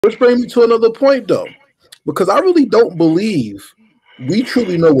Which brings me to another point, though, because I really don't believe we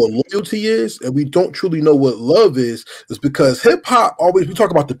truly know what loyalty is, and we don't truly know what love is because hip hop always, we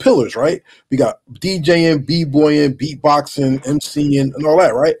talk about the pillars, right? We got DJing, b-boying, beatboxing, MCing, and all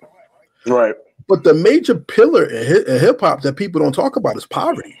that, right? Right. But the major pillar in hip hop that people don't talk about is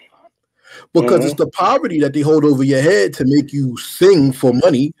poverty, because it's the poverty that they hold over your head to make you sing for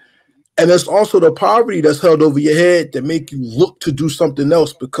money. And it's also the poverty that's held over your head that make you look to do something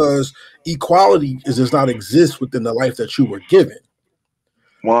else, because equality does not exist within the life that you were given.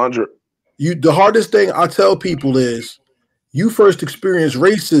 100. The hardest thing I tell people is you first experience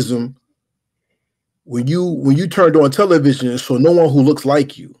racism when you turned on television and saw no one who looks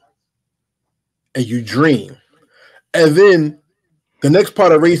like you, and you dream. And then the next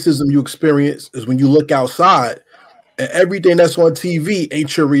part of racism you experience is when you look outside and everything that's on TV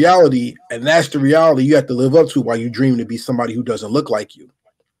ain't your reality, and that's the reality you have to live up to while you dream to be somebody who doesn't look like you.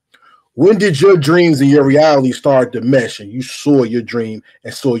 When did your dreams and your reality start to mesh and you saw your dream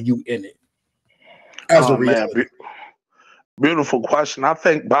and saw you in it as a reality? Man, beautiful question. I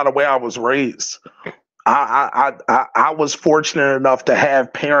think by the way I was raised, I was fortunate enough to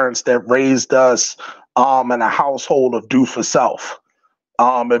have parents that raised us in a household of do for self.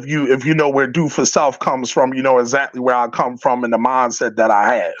 If you know where do for self comes from, you know exactly where I come from and the mindset that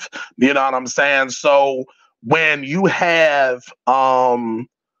I have. You know what I'm saying? So when you have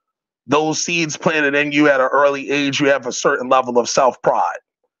those seeds planted in you at an early age, you have a certain level of self-pride.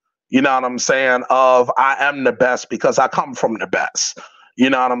 You know what I'm saying? Of I am the best because I come from the best. You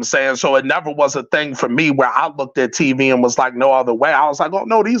know what I'm saying? So it never was a thing for me where I looked at TV and was like, no other way. I was like, oh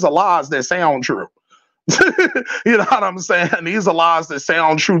no, these are lies that sound true. You know what I'm saying? These are lies that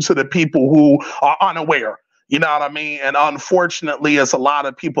sound true to the people who are unaware. You know what I mean? And unfortunately, it's a lot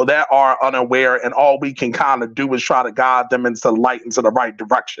of people that are unaware, and all we can kind of do is try to guide them into the light, into the right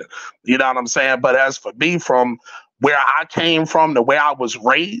direction. You know what I'm saying? But as for me, from where I came from, the way I was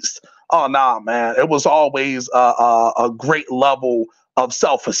raised, oh nah, man, it was always a great level of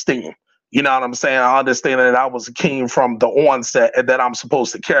self-esteem. You know what I'm saying? I understand that I was a king from the onset, and that I'm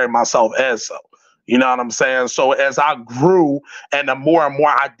supposed to carry myself as so. You know what I'm saying? So as I grew and the more and more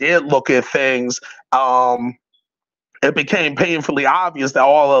I did look at things, it became painfully obvious that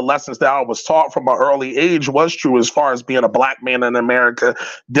all the lessons that I was taught from an early age was true, as far as being a black man in America,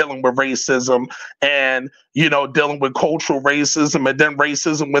 dealing with racism and, you know, dealing with cultural racism and then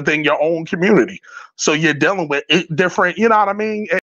racism within your own community. So you're dealing with 8 different, you know what I mean?